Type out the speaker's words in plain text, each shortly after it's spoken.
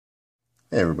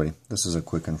Hey everybody, this is a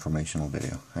quick informational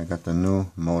video. I got the new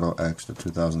Moto X, the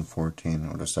 2014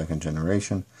 or the second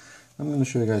generation. I'm going to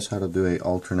show you guys how to do a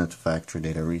alternate factory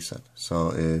data reset.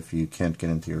 So if you can't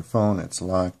get into your phone, it's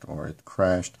locked or it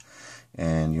crashed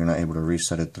and you're not able to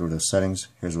reset it through the settings,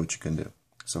 here's what you can do.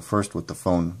 So first, with the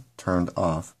phone turned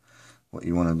off, what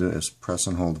you want to do is press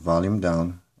and hold volume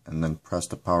down and then press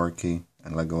the power key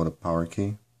and let go of the power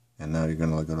key, and now you're going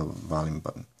to let go of the volume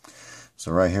button.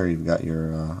 So right here you've got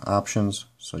your options.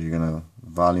 So you're going to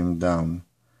volume down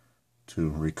to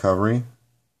recovery,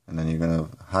 and then you're going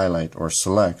to highlight or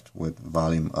select with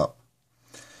volume up.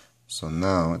 So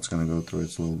now it's going to go through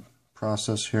its little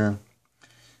process here,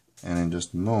 and in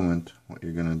just a moment what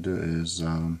you're going to do is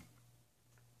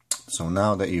so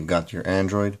now that you've got your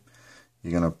Android,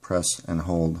 you're going to press and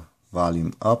hold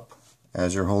volume up.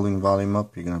 As you're holding volume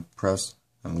up, you're going to press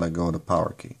and let go of the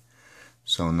power key.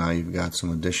 So now you've got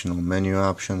some additional menu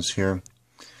options here,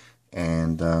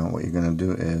 and what you're going to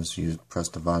do is you press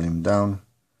the volume down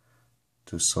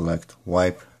to select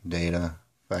wipe data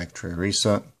factory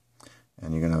reset,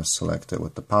 and you're going to select it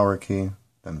with the power key,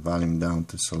 then volume down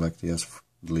to select yes,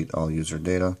 delete all user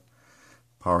data,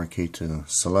 power key to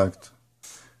select,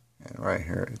 and right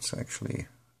here it's actually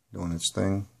doing its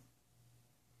thing.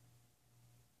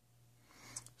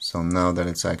 So now that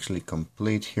it's actually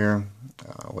complete here,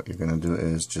 what you're going to do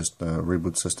is just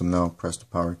reboot system now, press the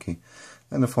power key,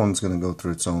 and the phone's going to go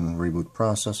through its own reboot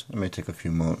process. It may take a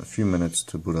few minutes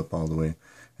to boot up all the way,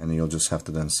 and you'll just have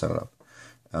to then set it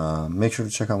up. Make sure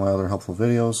to check out my other helpful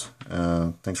videos.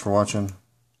 Thanks for watching.